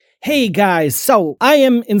Hey guys, so I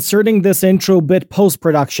am inserting this intro bit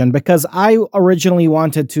post-production because I originally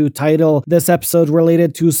wanted to title this episode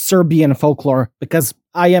related to Serbian folklore because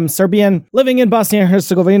I am Serbian, living in Bosnia and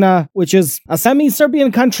Herzegovina, which is a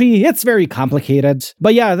semi-Serbian country. It's very complicated.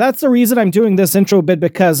 But yeah, that's the reason I'm doing this intro bit,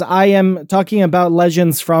 because I am talking about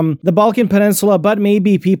legends from the Balkan Peninsula, but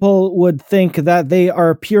maybe people would think that they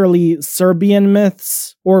are purely Serbian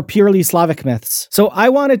myths or purely Slavic myths. So I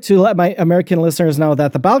wanted to let my American listeners know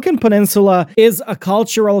that the Balkan Peninsula is a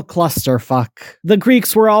cultural clusterfuck. The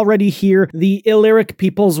Greeks were already here, the Illyric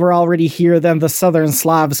peoples were already here, then the Southern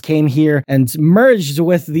Slavs came here and merged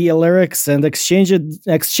with the Illyrics and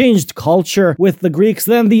exchanged culture with the Greeks.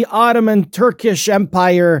 Then the Ottoman Turkish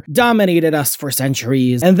Empire dominated us for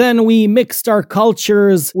centuries. And then we mixed our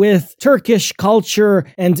cultures with Turkish culture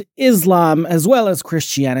and Islam as well as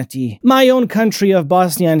Christianity. My own country of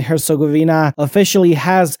Bosnia and Herzegovina officially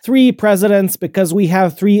has 3 presidents because we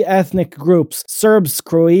have 3 ethnic groups: Serbs,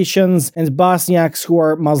 Croatians, and Bosniaks who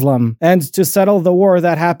are Muslim. And to settle the war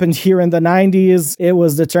that happened here in the 90s, it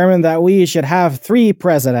was determined that we should have 3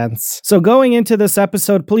 presidents. So going into this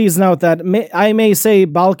episode, please note that I may say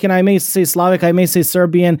Balkan, I may say Slavic, I may say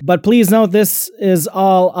Serbian, but please note this is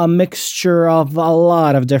all a mixture of a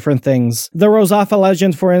lot of different things. The Rozafa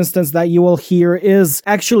legend, for instance, that you will hear is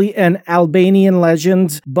actually an Albanian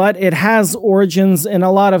legend, but it has origins in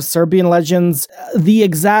a lot of Serbian legends. The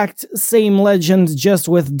exact same legend, just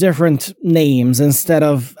with different names. Instead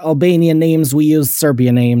of Albanian names, we use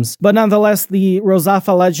Serbian names. But nonetheless, the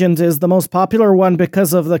Rozafa legend is the most popular one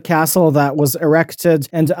because of the castle that was erected,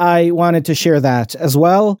 and I wanted to share that as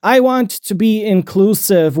well. I want to be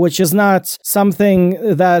inclusive, which is not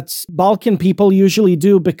something that Balkan people usually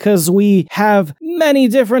do because we have many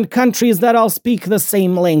different countries that all speak the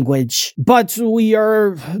same language. But we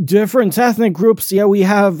are different ethnic groups, yeah, we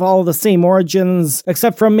have all the same origins,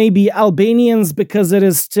 except from maybe Albanians, because it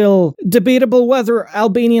is still debatable whether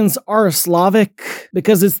Albanians are Slavic,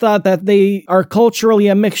 because it's thought that they are culturally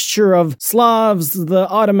a mixture of Slavs, the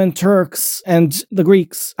Ottoman Turks, and the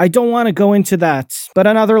Greeks. I don't want to go into that, but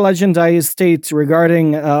another legend I state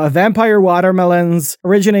regarding vampire watermelons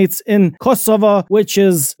originates in Kosovo, which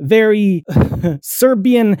is very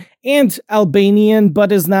Serbian and Albanian,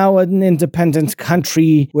 but is now an independent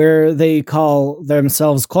country where they call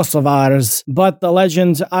themselves Kosovars. But the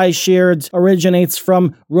legend I shared originates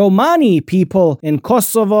from Romani people in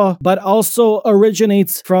Kosovo, but also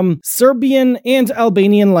originates from Serbian and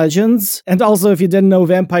Albanian legends. And also, if you didn't know,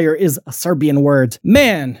 vampire is a Serbian word.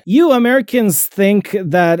 Man, you Americans think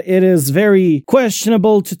that it is very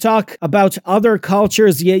questionable to talk about other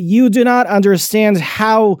cultures, yet you do not understand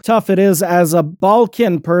how tough it is as a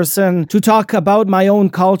Balkan person to talk about my own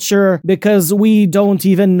culture, because we don't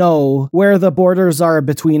even know where the borders are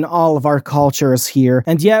between all of our cultures here.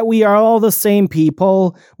 And yet we are all the same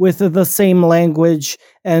people with the same language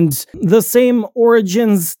and the same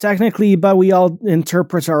origins technically, but we all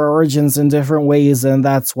interpret our origins in different ways, and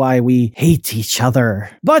that's why we hate each other.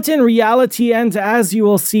 But in reality, and as you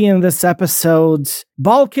will see in this episode,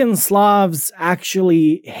 Balkan Slavs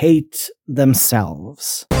actually hate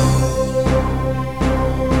themselves.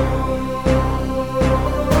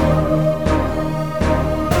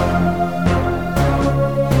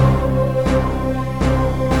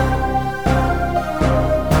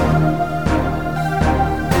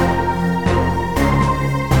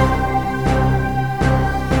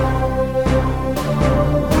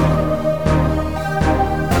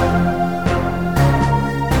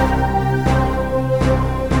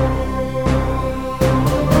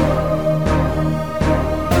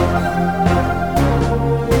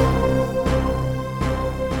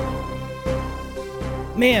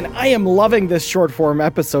 Man, I am loving this short form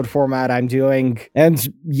episode format I'm doing.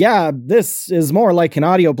 And yeah, this is more like an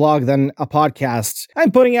audio blog than a podcast.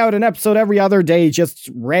 I'm putting out an episode every other day,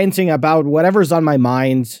 just ranting about whatever's on my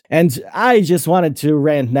mind. And I just wanted to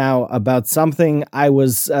rant now about something I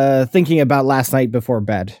was thinking about last night before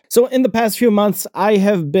bed. So in the past few months, I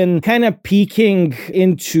have been kind of peeking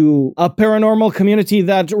into a paranormal community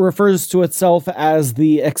that refers to itself as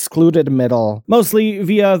the Excluded Middle, mostly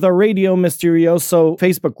via the Radio Misterioso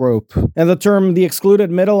Facebook group. And the term the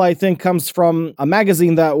Excluded Middle, I think, comes from a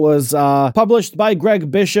magazine that was published by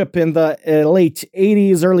Greg Bishop in the late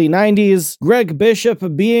 80s, early 90s. Greg Bishop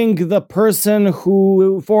being the person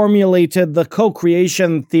who formulated the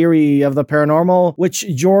co-creation theory of the paranormal, which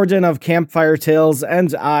Jordan of Campfire Tales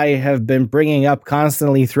and I have been bringing up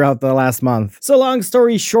constantly throughout the last month. So long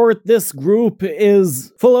story short, this group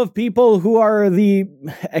is full of people who are the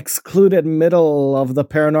excluded middle of the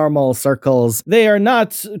paranormal circles. They are not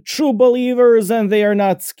true believers and they are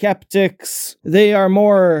not skeptics. They are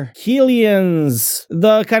more Helians,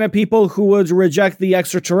 the kind of people who would reject the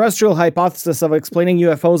extraterrestrial hypothesis of explaining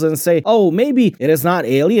UFOs and say, oh, maybe it is not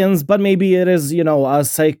aliens, but maybe it is, a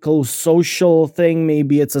psychosocial thing.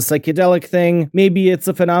 Maybe it's a psychedelic thing. Maybe it's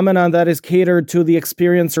a phenomenon that is catered to the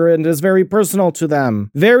experiencer and is very personal to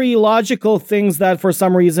them. Very logical things that for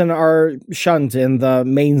some reason are shunned in the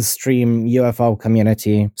mainstream UFO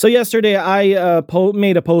community. So yesterday I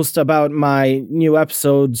made a post about my new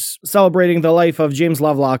episodes celebrating the life of James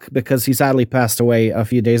Lovelock because he sadly passed away a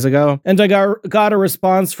few days ago. And I got a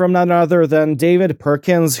response from none other than David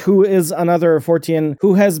Perkins, who is another Fortean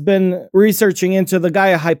who has been researching into the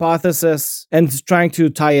Gaia hypothesis and trying to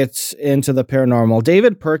tie it into the paranormal.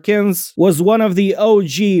 David Perkins was one of the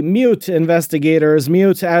OG mute investigators,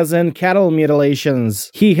 mute as in cattle mutilations.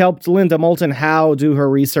 He helped Linda Moulton Howe do her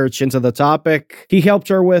research into the topic. He helped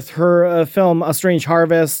her with her film A Strange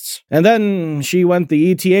Harvest, and then she went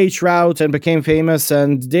the ETH route and became famous,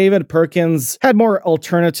 and David Perkins had more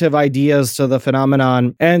alternative ideas to the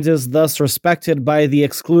phenomenon and is thus respected by the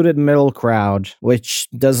excluded middle crowd, which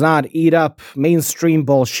does not eat up mainstream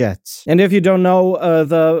bullshit. And if you don't know,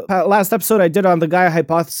 the last episode I did on the Gaia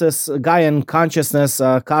hypothesis, Gaian consciousness,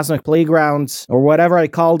 cosmic playground, or whatever I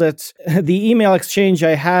called it, the email exchange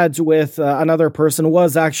I had with another person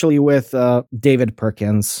was actually with David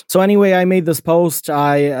Perkins. So anyway, I made this post.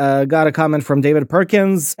 I got a comment from David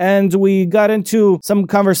Perkins, and we got into some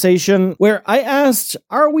conversation where I asked,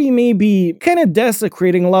 are we maybe kind of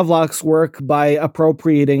desecrating Lovelock's work by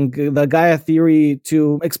appropriating the Gaia theory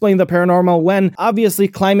to explain the paranormal when obviously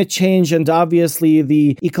climate change and obviously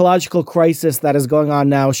the ecological crisis that is going on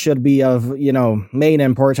now should be of, main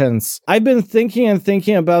importance? I've been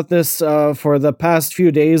thinking about this for the past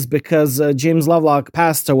few days because James Lovelock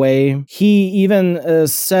passed away. He even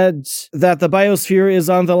said that the biosphere is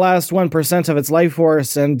on the last 1% of its life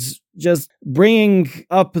force, and just bringing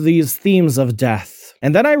up these themes of death.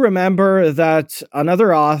 And then I remember that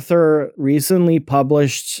another author recently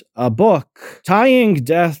published a book tying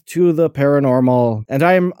death to the paranormal. And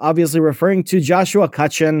I'm obviously referring to Joshua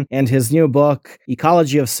Cutchin and his new book,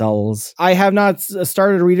 Ecology of Souls. I have not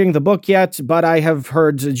started reading the book yet, but I have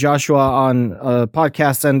heard Joshua on a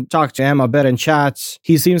podcast and talked to him a bit in chat.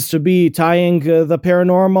 He seems to be tying the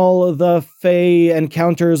paranormal, the Fae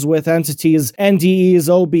encounters with entities, NDEs,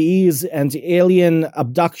 OBEs, and alien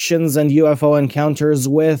abductions and UFO encounters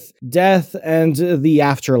with death and the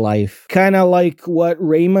afterlife. Kind of like what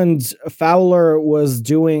Raymond Fowler was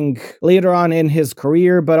doing later on in his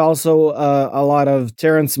career, but also a lot of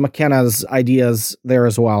Terence McKenna's ideas there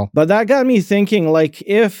as well. But that got me thinking, like,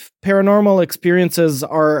 if paranormal experiences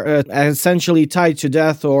are essentially tied to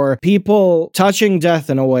death, or people touching death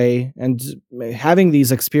in a way and having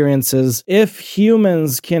these experiences, if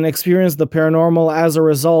humans can experience the paranormal as a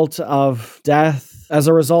result of death, as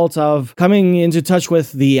a result of coming into touch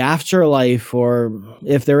with the afterlife, or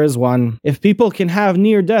if there is one, if people can have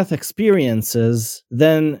near-death experiences,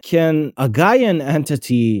 then can a Gaian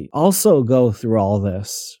entity also go through all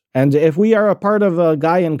this? And if we are a part of a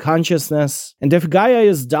Gaian consciousness, and if Gaia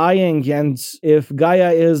is dying, and if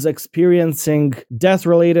Gaia is experiencing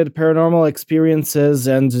death-related paranormal experiences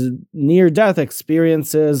and near-death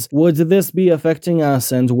experiences, would this be affecting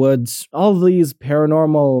us? And would all these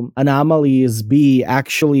paranormal anomalies be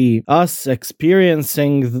actually us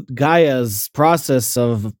experiencing Gaia's process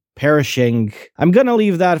of perishing? I'm gonna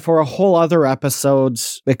leave that for a whole other episode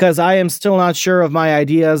because I am still not sure of my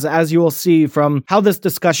ideas, as you will see from how this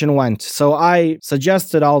discussion went. So I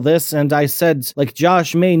suggested all this, and I said, like,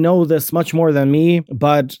 Josh may know this much more than me,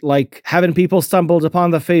 but like, haven't people stumbled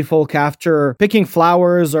upon the Fae folk after picking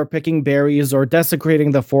flowers or picking berries or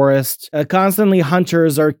desecrating the forest? Constantly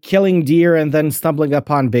hunters are killing deer and then stumbling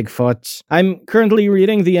upon Bigfoot. I'm currently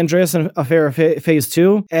reading the Andreasen Affair Phase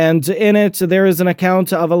 2, and in it there is an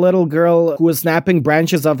account of a little girl who was snapping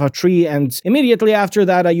branches of a tree, and immediately after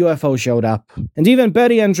that a UFO showed up. And even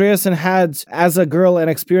Betty Andreasen had, as a girl, an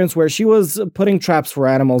experience where she was putting traps for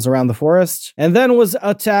animals around the forest, and then was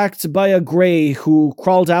attacked by a Grey who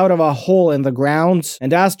crawled out of a hole in the ground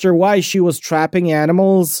and asked her why she was trapping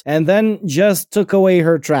animals, and then just took away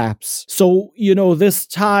her traps. So, this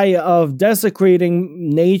tie of desecrating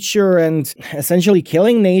nature and essentially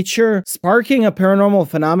killing nature, sparking a paranormal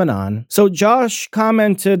phenomenon. So Josh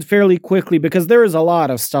commented commented fairly quickly because there is a lot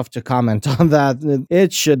of stuff to comment on that.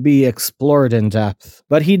 It should be explored in depth.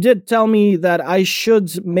 But he did tell me that I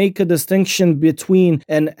should make a distinction between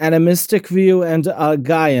an animistic view and a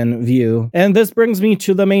Gaian view. And this brings me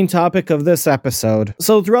to the main topic of this episode.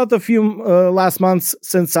 So throughout the few last months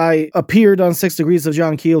since I appeared on 6 Degrees of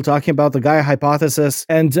John Keel talking about the Gaia hypothesis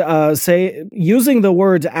and using the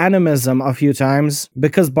word animism a few times,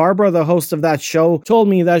 because Barbara, the host of that show, told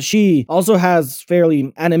me that she also has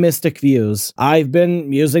fairly animistic views. I've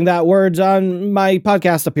been using that word on my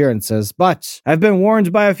podcast appearances, but I've been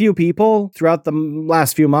warned by a few people throughout the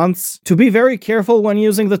last few months to be very careful when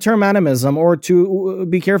using the term animism, or to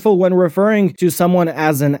be careful when referring to someone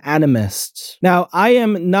as an animist. Now, I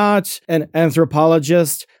am not an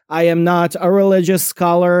anthropologist. I am not a religious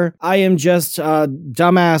scholar. I am just a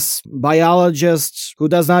dumbass biologist who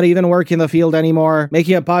does not even work in the field anymore,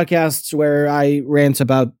 making a podcast where I rant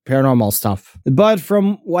about paranormal stuff. But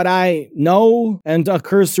from what I know, and a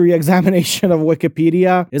cursory examination of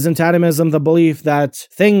Wikipedia, isn't animism the belief that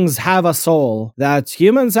things have a soul, that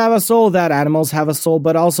humans have a soul, that animals have a soul,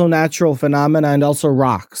 but also natural phenomena and also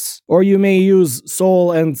rocks? Or you may use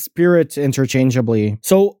soul and spirit interchangeably.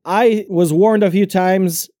 So I was warned a few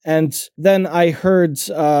times, and then I heard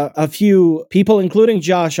a few people, including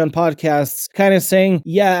Josh on podcasts, kind of saying,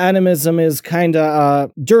 yeah, animism is kind of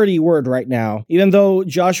a dirty word right now. Even though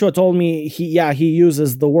Joshua told me he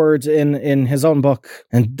uses the word in his own book.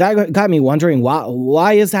 And that got me wondering,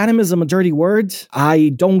 why is animism a dirty word?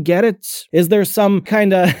 I don't get it. Is there some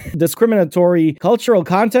kind of discriminatory cultural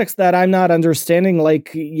context that I'm not understanding?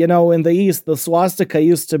 Like, in the East, the swastika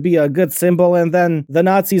used to be a good symbol, and then the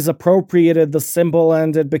Nazis appropriated the symbol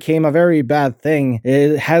and it became a very bad thing.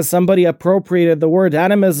 Has somebody appropriated the word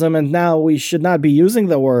animism, and now we should not be using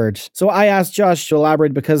the word? So I asked Josh to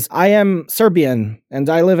elaborate because I am Serbian and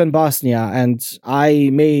I live in Bosnia, and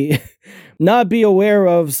I may not be aware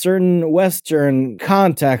of certain Western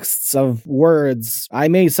contexts of words. I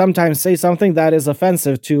may sometimes say something that is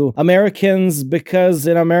offensive to Americans because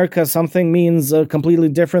in America something means a completely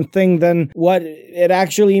different thing than what it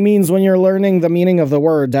actually means when you're learning the meaning of the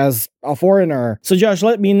word as a foreigner. So Josh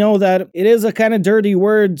let me know that it is a kind of dirty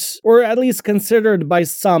word, or at least considered by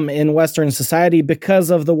some in Western society, because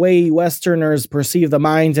of the way Westerners perceive the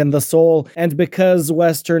mind and the soul, and because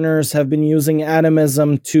Westerners have been using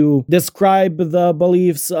animism to describe the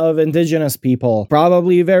beliefs of indigenous people.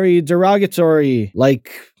 Probably very derogatory, like,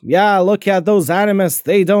 yeah, look at those animists.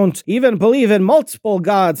 They don't even believe in multiple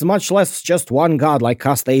gods, much less just one god like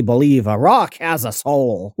us. They believe a rock has a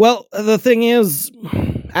soul. Well, the thing is,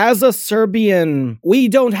 as a Serbian, we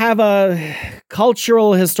don't have a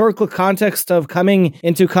cultural, historical context of coming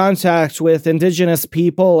into contact with indigenous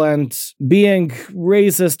people and being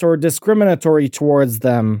racist or discriminatory towards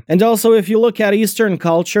them. And also, if you look at Eastern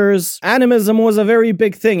cultures, animism was a very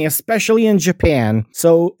big thing, especially in Japan.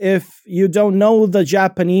 So if you don't know the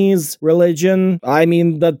Japanese religion, I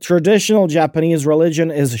mean, the traditional Japanese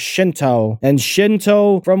religion is Shinto. And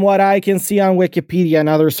Shinto, from what I can see on Wikipedia and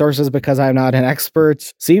other sources, because I'm not an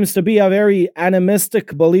expert, seems to be a very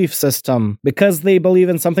animistic belief system, because they believe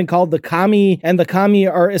in something called the kami, and the kami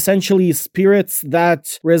are essentially spirits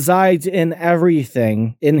that reside in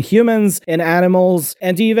everything, in humans, in animals,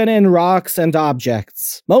 and even in rocks and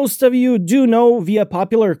objects. Most of you do know via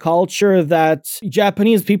popular culture that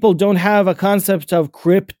Japanese people don't have a concept of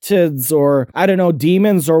cryptids or,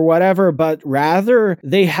 demons or whatever, but rather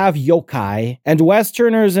they have yokai. And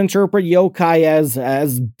Westerners interpret yokai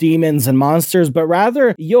as demons and monsters, but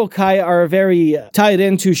rather yokai are very tied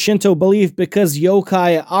into Shinto belief, because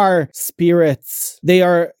yokai are spirits. They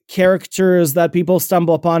are characters that people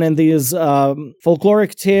stumble upon in these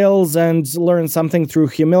folkloric tales and learn something through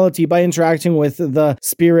humility by interacting with the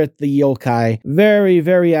spirit, the yokai. Very,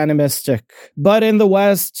 very animistic. But in the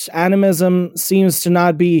West, animism seems to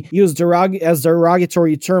not be used as a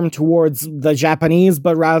derogatory term towards the Japanese,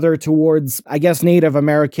 but rather towards, Native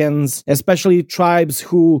Americans, especially tribes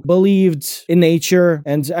who believed in nature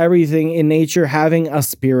and everything in nature having a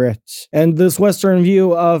spirit. And this Western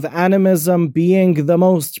view of animism being the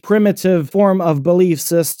most primitive form of belief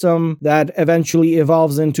system that eventually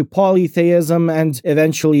evolves into polytheism and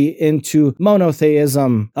eventually into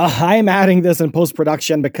monotheism. I'm adding this in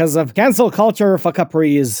post-production because of cancel culture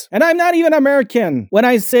fuck-upries. And I'm not even American. When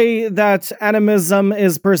I say that animism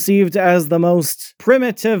is perceived as the most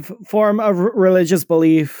primitive form of religious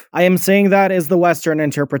belief, I am saying that is the Western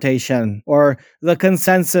interpretation, or the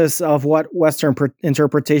consensus of what Western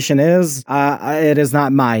interpretation is. It is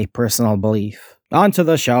not my personal belief. onto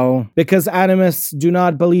the show. Because animists do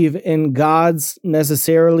not believe in gods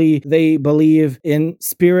necessarily, they believe in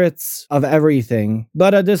spirits of everything.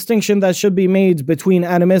 But a distinction that should be made between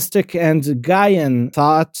animistic and Gaian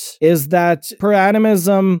thought is that per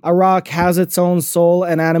animism, a rock has its own soul,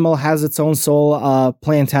 an animal has its own soul, a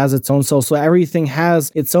plant has its own soul. So everything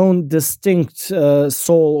has its own distinct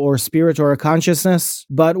soul or spirit or a consciousness.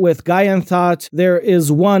 But with Gaian thought, there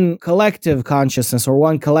is one collective consciousness or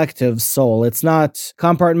one collective soul. It's not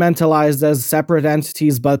compartmentalized as separate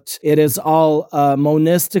entities, but it is all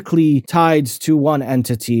monistically tied to one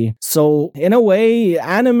entity. So in a way,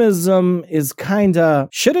 animism is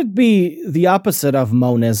should it be the opposite of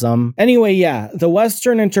monism? Anyway, yeah, the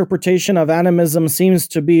Western interpretation of animism seems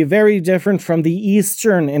to be very different from the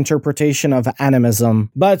Eastern interpretation of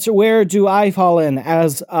animism. But where do I fall in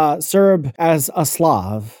as a Serb, as a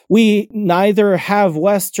Slav? We neither have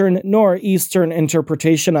Western nor Eastern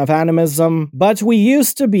interpretation of animism, but we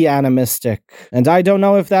used to be animistic. And I don't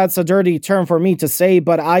know if that's a dirty term for me to say,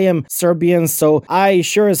 but I am Serbian, so I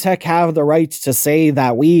sure as heck have the right to say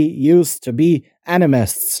that we used to be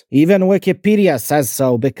animists. Even Wikipedia says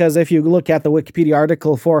so, because if you look at the Wikipedia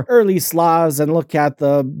article for early Slavs and look at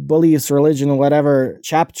the beliefs, religion, whatever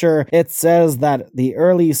chapter, it says that the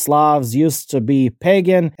early Slavs used to be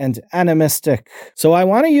pagan and animistic. So I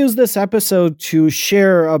want to use this episode to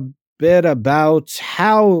share a bit about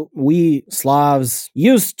how we Slavs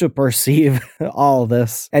used to perceive all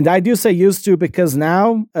this. And I do say used to because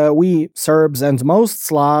now we Serbs and most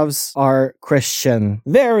Slavs are Christian.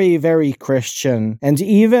 Very, very Christian. And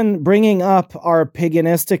even bringing up our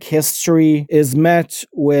paganistic history is met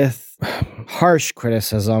with harsh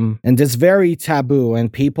criticism, and it's very taboo,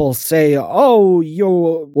 and people say, oh,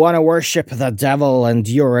 you want to worship the devil and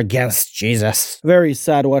you're against Jesus. Very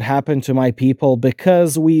sad what happened to my people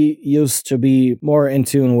because we used to be more in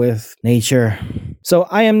tune with nature. So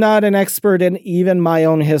I am not an expert in even my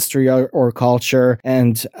own history or culture,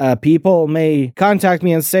 and people may contact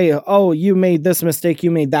me and say, oh, you made this mistake, you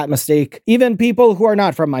made that mistake, even people who are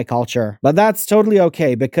not from my culture. But that's totally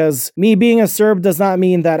okay, because me being a Serb does not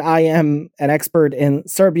mean that I am an expert in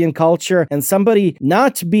Serbian culture, and somebody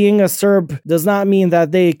not being a Serb does not mean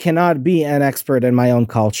that they cannot be an expert in my own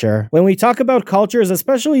culture. When we talk about cultures,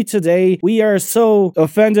 especially today, we are so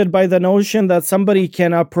offended by the notion that somebody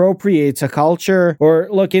can appropriate a culture or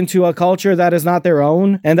look into a culture that is not their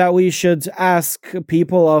own, and that we should ask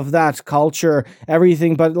people of that culture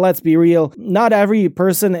everything. But let's be real, not every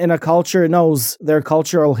person in a culture knows their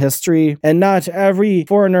cultural history, and not every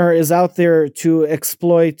foreigner is out there to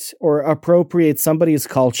exploit or appropriate somebody's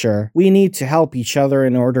culture. We need to help each other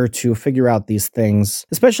in order to figure out these things.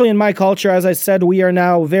 Especially in my culture, as I said, we are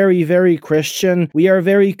now very, very Christian. We are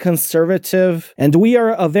very conservative, and we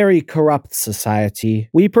are a very corrupt society.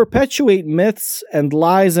 We perpetuate myths and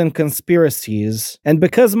lies and conspiracies. And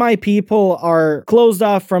because my people are closed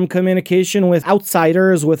off from communication with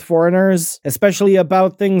outsiders, with foreigners, especially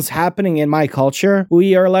about things happening in my culture,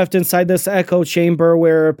 we are left inside this echo chamber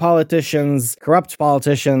where politicians, corrupt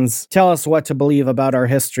politicians, tell us what to believe about our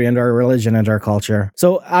history and our religion and our culture.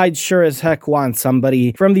 So I'd sure as heck want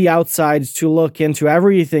somebody from the outside to look into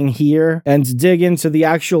everything here and dig into the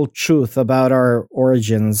actual truth about our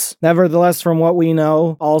origins. Nevertheless, from what we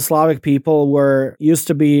know, all Slavic people used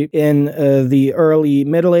to be in the early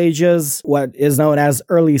Middle Ages, what is known as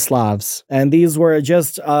early Slavs. And these were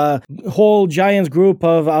just a whole giant group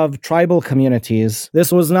of tribal communities.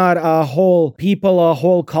 This was not a whole people, a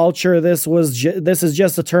whole culture. This is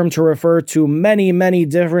just a term to refer to many, many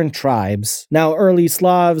different tribes. Now, early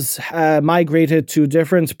Slavs migrated to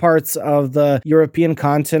different parts of the European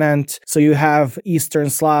continent. So you have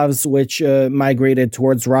Eastern Slavs, which migrated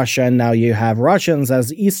towards Russia, and now you have Russians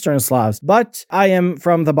as Eastern Slavs. But I am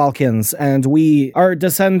from the Balkans, and we are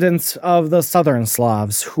descendants of the Southern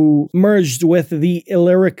Slavs who merged with the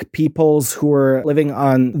Illyric peoples who were living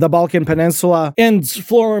on the Balkan Peninsula and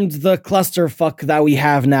formed the clusterfuck that we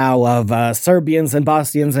have now of Serbians and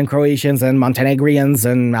Bosnians and Croatians and Montenegrians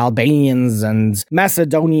and Albanians and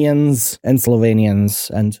Macedonians and Slovenians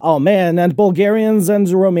and, oh man, and Bulgarians and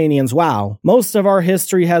Romanians. Wow. Most of our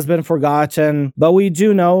history has been forgotten, but we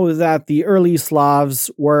do know that the early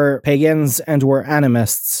Slavs were pagans and were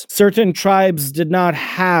animists. Certain tribes did not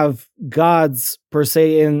have gods per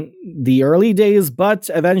se in the early days, but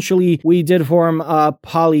eventually we did form a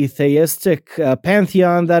polytheistic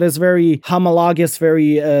pantheon that is very homologous,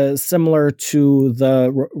 very similar to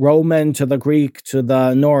the Roman, to the Greek, to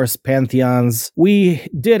the Norse pantheons. We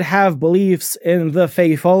did have beliefs in the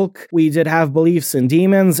Fey folk, we did have beliefs in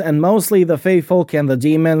demons, and mostly the Fey folk and the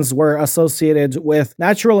demons were associated with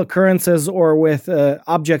natural occurrences or with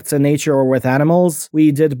objects in nature or with animals.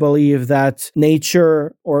 We did believe that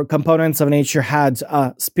nature or components of nature had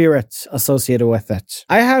a spirit associated with it.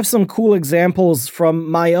 I have some cool examples from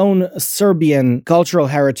my own Serbian cultural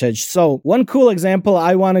heritage. So one cool example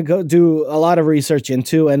I want to go do a lot of research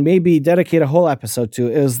into and maybe dedicate a whole episode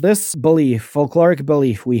to is this belief, folkloric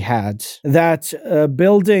belief we had, that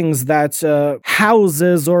buildings, that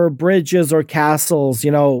houses or bridges or castles,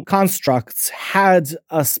 constructs had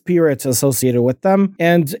a spirit associated with them.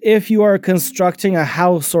 And if you are constructing a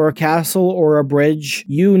house or a castle or a bridge,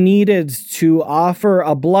 you needed to offer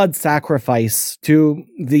a blood sacrifice to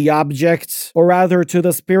the object, or rather to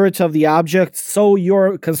the spirit of the object, so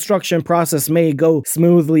your construction process may go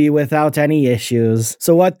smoothly without any issues.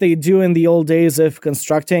 So what they do in the old days if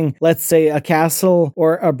constructing, let's say, a castle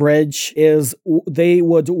or a bridge, is they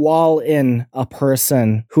would wall in a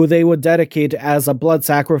person who they would dedicate as a blood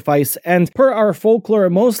sacrifice. And per our folklore,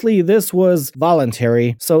 mostly this was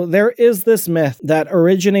voluntary. So there is this myth that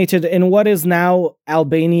originated in what is now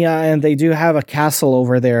Albania, and they do have a castle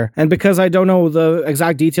over there. And because I don't know the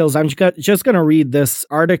exact details, I'm just going to read this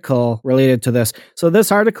article related to this. So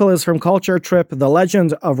this article is from Culture Trip, The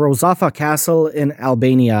Legend of Rozafa Castle in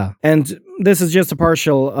Albania. And this is just a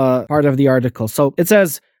partial part of the article. So it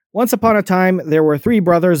says, once upon a time, there were 3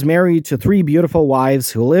 brothers married to 3 beautiful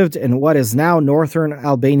wives who lived in what is now northern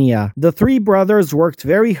Albania. The 3 brothers worked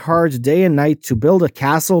very hard day and night to build a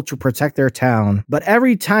castle to protect their town. But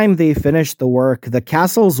every time they finished the work, the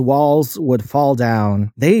castle's walls would fall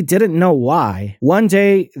down. They didn't know why. One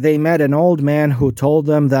day, they met an old man who told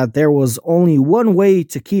them that there was only one way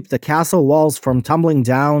to keep the castle walls from tumbling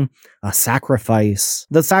down: a sacrifice.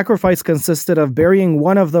 The sacrifice consisted of burying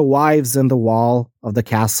one of the wives in the wall of the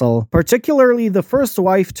castle, particularly the first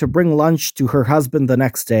wife, to bring lunch to her husband the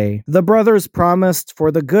next day. The brothers promised,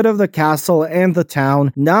 for the good of the castle and the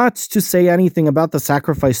town, not to say anything about the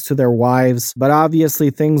sacrifice to their wives, but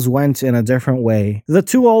obviously things went in a different way. The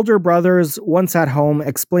 2 older brothers, once at home,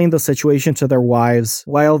 explained the situation to their wives,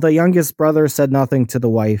 while the youngest brother said nothing to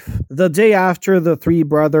the wife. The day after, the 3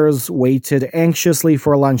 brothers waited anxiously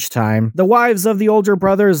for lunchtime. The wives of the older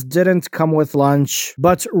brothers didn't come with lunch,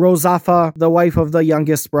 but Rozafa, the wife of the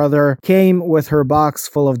youngest brother, came with her box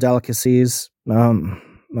full of delicacies.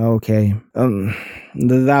 Okay.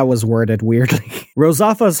 That was worded weirdly.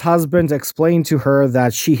 Rozafa's husband explained to her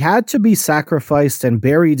that she had to be sacrificed and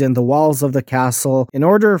buried in the walls of the castle in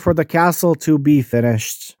order for the castle to be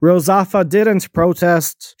finished. Rozafa didn't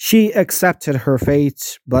protest. She accepted her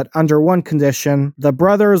fate, but under one condition: the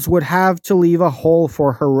brothers would have to leave a hole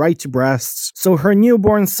for her right breast so her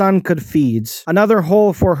newborn son could feed, another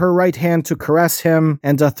hole for her right hand to caress him,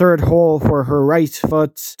 and a third hole for her right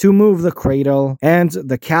foot to move the cradle, and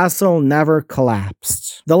the castle never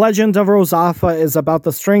collapsed. The legend of Rozafa is about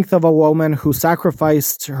the strength of a woman who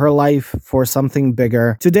sacrificed her life for something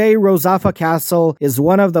bigger. Today, Rozafa Castle is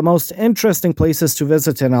one of the most interesting places to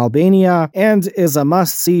visit in Albania and is a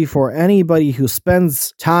must-see for anybody who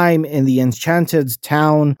spends time in the enchanted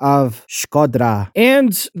town of Shkodra.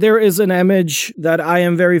 And there is an image that I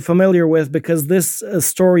am very familiar with because this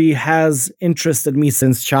story has interested me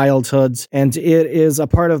since childhood, and it is a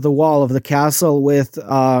part of the wall of the castle with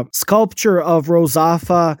a sculpture of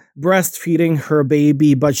Rozafa breastfeeding her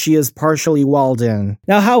baby, but she is partially walled in.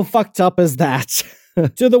 Now, how fucked up is that?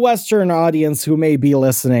 To the Western audience who may be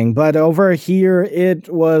listening, but over here it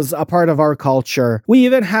was a part of our culture. We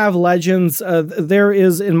even have legends. There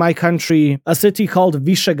is in my country a city called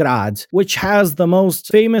Visegrad, which has the most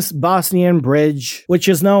famous Bosnian bridge, which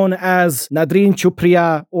is known as Nadrin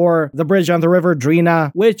Ćuprija, or the bridge on the river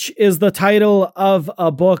Drina, which is the title of a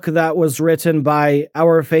book that was written by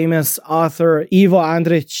our famous author Ivo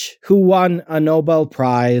Andrić, who won a Nobel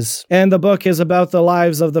Prize. And the book is about the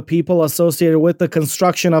lives of the people associated with the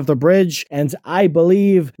construction of the bridge, and I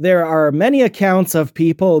believe there are many accounts of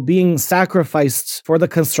people being sacrificed for the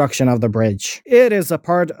construction of the bridge. It is a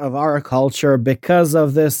part of our culture because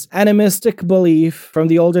of this animistic belief from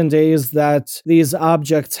the olden days that these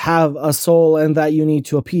objects have a soul and that you need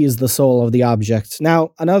to appease the soul of the object.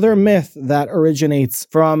 Now, another myth that originates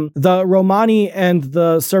from the Romani and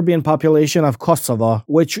the Serbian population of Kosovo,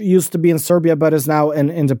 which used to be in Serbia but is now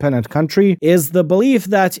an independent country, is the belief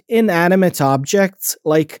that inanimate objects objects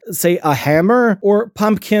like, say, a hammer, or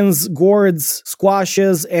pumpkins, gourds,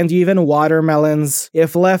 squashes, and even watermelons,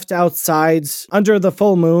 if left outside under the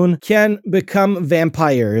full moon, can become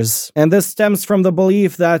vampires. And this stems from the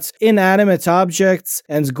belief that inanimate objects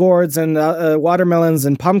and gourds and watermelons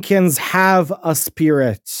and pumpkins have a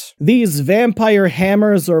spirit. These vampire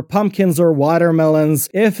hammers or pumpkins or watermelons,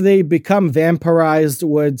 if they become vampirized,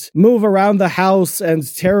 would move around the house and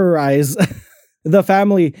terrorize the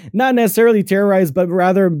family. Not necessarily terrorize, but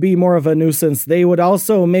rather be more of a nuisance. They would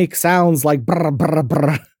also make sounds like brr, brr,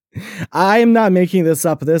 brr. I'm not making this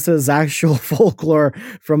up. This is actual folklore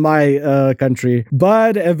from my country,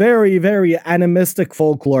 but a very, very animistic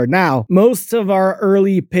folklore. Now, most of our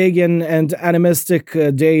early pagan and animistic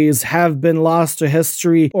days have been lost to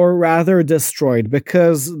history, or rather destroyed,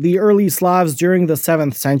 because the early Slavs during the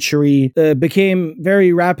 7th century became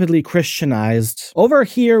very rapidly Christianized. Over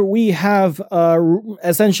here, we have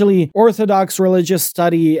essentially Orthodox religious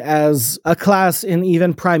study as a class in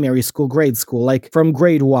even primary school, grade school, like from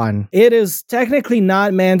grade 1. It is technically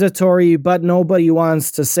not mandatory, but nobody wants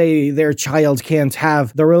to say their child can't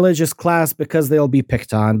have the religious class because they'll be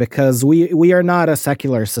picked on, because we are not a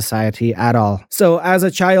secular society at all. So as a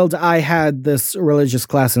child, I had this religious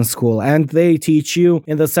class in school, and they teach you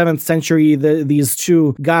in the 7th century, these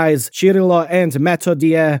two guys, Cyrilo and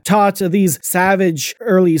Metodie, taught these savage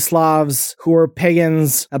early Slavs who were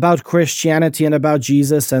pagans about Christianity and about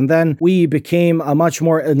Jesus, and then we became a much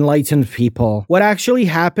more enlightened people. What actually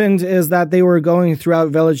happened is that they were going throughout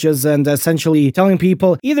villages and essentially telling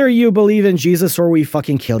people, either you believe in Jesus or we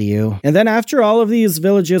fucking kill you. And then after all of these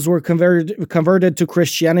villages were converted to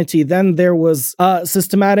Christianity, then there was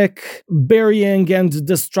systematic burying and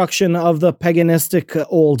destruction of the paganistic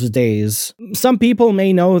old days. Some people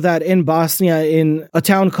may know that in Bosnia, in a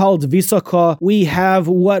town called Visoko, we have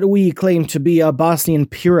what we claim to be a Bosnian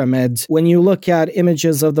pyramid. When you look at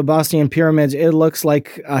images of the Bosnian pyramid, it looks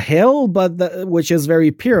like a hill, but which is very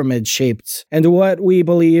pyramid shaped. And what we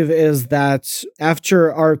believe is that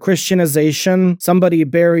after our Christianization, somebody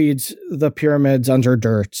buried the pyramids under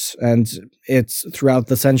dirt, and it throughout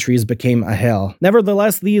the centuries became a hill.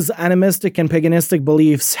 Nevertheless, these animistic and paganistic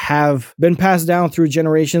beliefs have been passed down through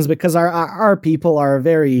generations because our people are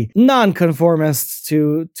very non-conformist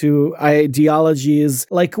to ideologies.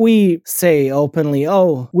 Like, we say openly,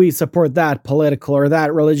 oh, we support that political or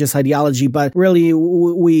that religious ideology, but really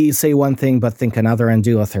we say one thing but think another and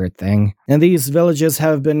do a third thing. And these villages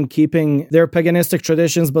have been keeping their paganistic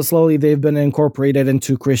traditions, but slowly they've been incorporated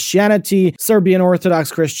into Christianity, Serbian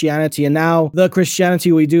Orthodox Christianity, and now the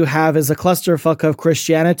Christianity we do have is a clusterfuck of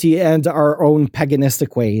Christianity and our own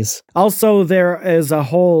paganistic ways. Also, there is a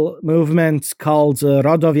whole movement called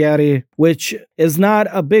Rodovieri, which is not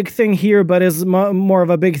a big thing here, but is more of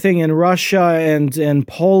a big thing in Russia and in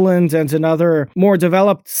Poland and in other more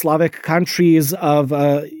developed Slavic countries of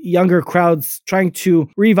younger crowds trying to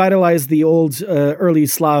revitalize the old early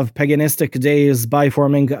Slav paganistic days by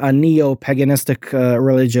forming a neo-paganistic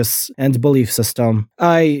religious and belief system.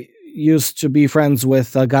 I used to be friends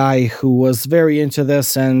with a guy who was very into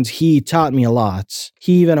this, and he taught me a lot.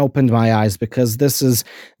 He even opened my eyes, because this is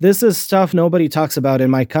stuff nobody talks about in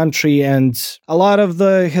my country, and a lot of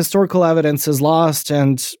the historical evidence is lost,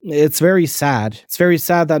 and it's very sad. It's very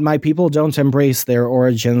sad that my people don't embrace their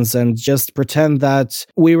origins and just pretend that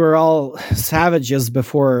we were all savages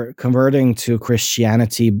before converting to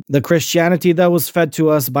Christianity, the Christianity that was fed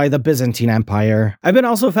to us by the Byzantine Empire. I've been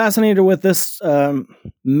also fascinated with this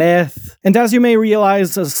myth. And as you may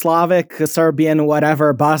realize, Slavic, Serbian,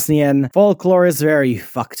 whatever, Bosnian folklore is very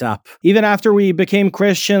fucked up. Even after we became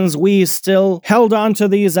Christians, we still held on to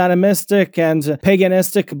these animistic and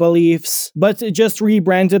paganistic beliefs, but just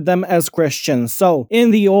rebranded them as Christians. So,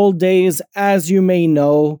 in the old days, as you may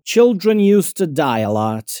know, children used to die a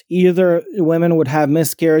lot. Either women would have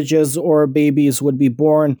miscarriages, or babies would be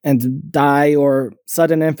born and die, or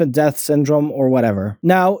sudden infant death syndrome, or whatever.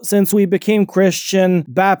 Now, since we became Christian,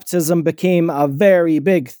 baptism became a very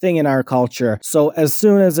big thing in our culture. So as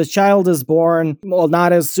soon as a child is born, well,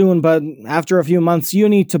 not as soon, but after a few months, you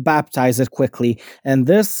need to baptize it quickly. And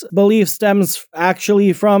this belief stems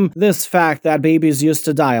actually from this fact that babies used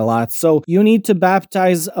to die a lot. So you need to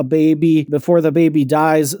baptize a baby before the baby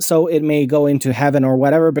dies, so it may go into heaven or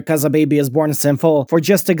whatever, because a baby is born sinful for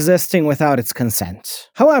just existing without its consent.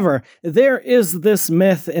 However, there is this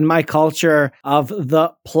myth in my culture of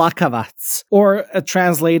the plakavats, or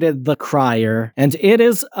translated created the crier, and it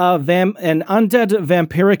is an undead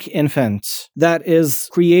vampiric infant that is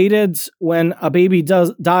created when a baby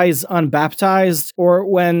dies unbaptized or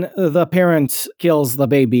when the parent kills the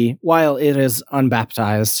baby while it is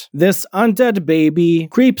unbaptized. This undead baby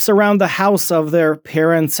creeps around the house of their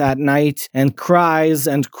parents at night and cries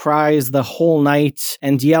the whole night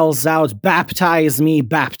and yells out, "Baptize me,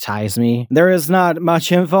 baptize me." There is not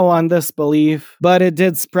much info on this belief, but it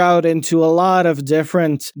did sprout into a lot of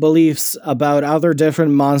different beliefs about other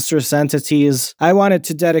different monstrous entities. I wanted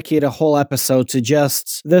to dedicate a whole episode to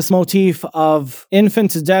just this motif of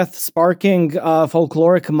infant death sparking a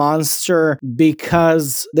folkloric monster,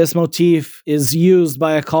 because this motif is used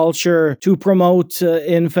by a culture to promote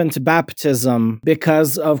infant baptism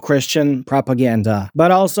because of Christian propaganda.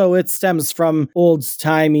 But also it stems from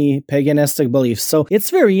old-timey paganistic beliefs. So it's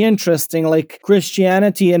very interesting, like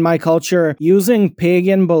Christianity in my culture using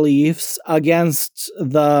pagan beliefs against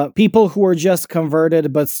the people who were just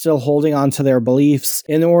converted but still holding on to their beliefs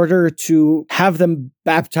in order to have them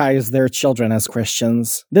baptize their children as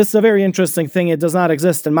Christians. This is a very interesting thing. It does not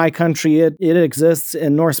exist in my country. It exists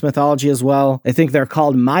in Norse mythology as well. I think they're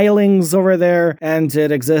called Mylings over there, and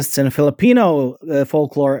it exists in Filipino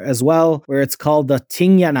folklore as well, where it's called the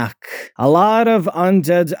Tingyanak. A lot of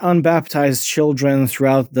undead, unbaptized children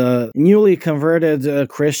throughout the newly converted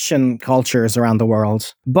Christian cultures around the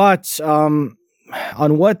world. But,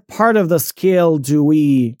 on what part of the scale do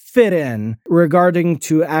we fit in regarding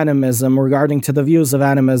to animism, regarding to the views of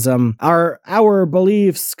animism? Are our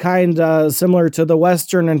beliefs kind of similar to the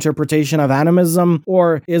Western interpretation of animism,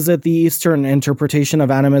 or is it the Eastern interpretation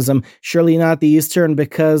of animism? Surely not the Eastern,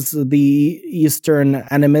 because the Eastern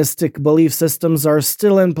animistic belief systems are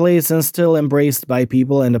still in place and still embraced by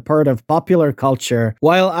people and a part of popular culture,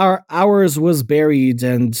 while ours was buried.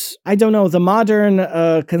 And I don't know, the modern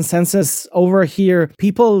consensus over here,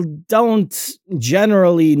 people don't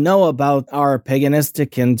generally know about our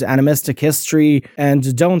paganistic and animistic history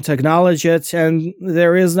and don't acknowledge it, and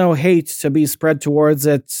there is no hate to be spread towards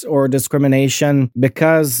it or discrimination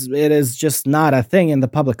because it is just not a thing in the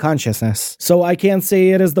public consciousness. So I can't say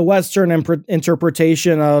it is the Western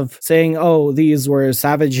interpretation of saying, oh, these were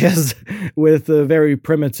savages with very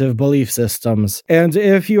primitive belief systems. And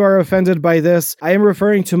if you are offended by this, I am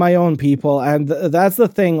referring to my own people, and that's the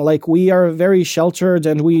thing, like, we are very sheltered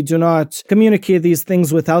and we do not communicate these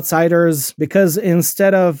things with outsiders because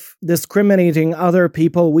instead of discriminating other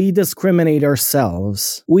people, we discriminate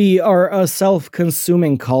ourselves. We are a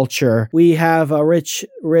self-consuming culture. We have a rich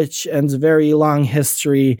and very long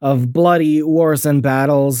history of bloody wars and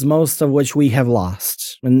battles, most of which we have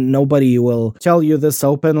lost. And nobody will tell you this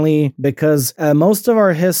openly because most of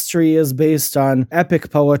our history is based on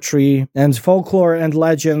epic poetry and folklore and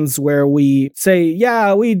legends where we say,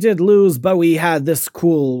 yeah, we did lose, but we had this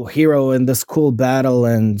cool hero in this cool battle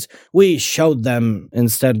and we showed them,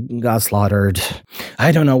 instead got slaughtered.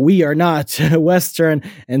 I don't know, we are not Western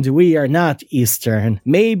and we are not Eastern.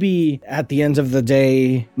 Maybe at the end of the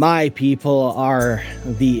day, my people are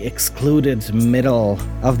the excluded middle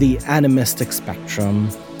of the animistic spectrum.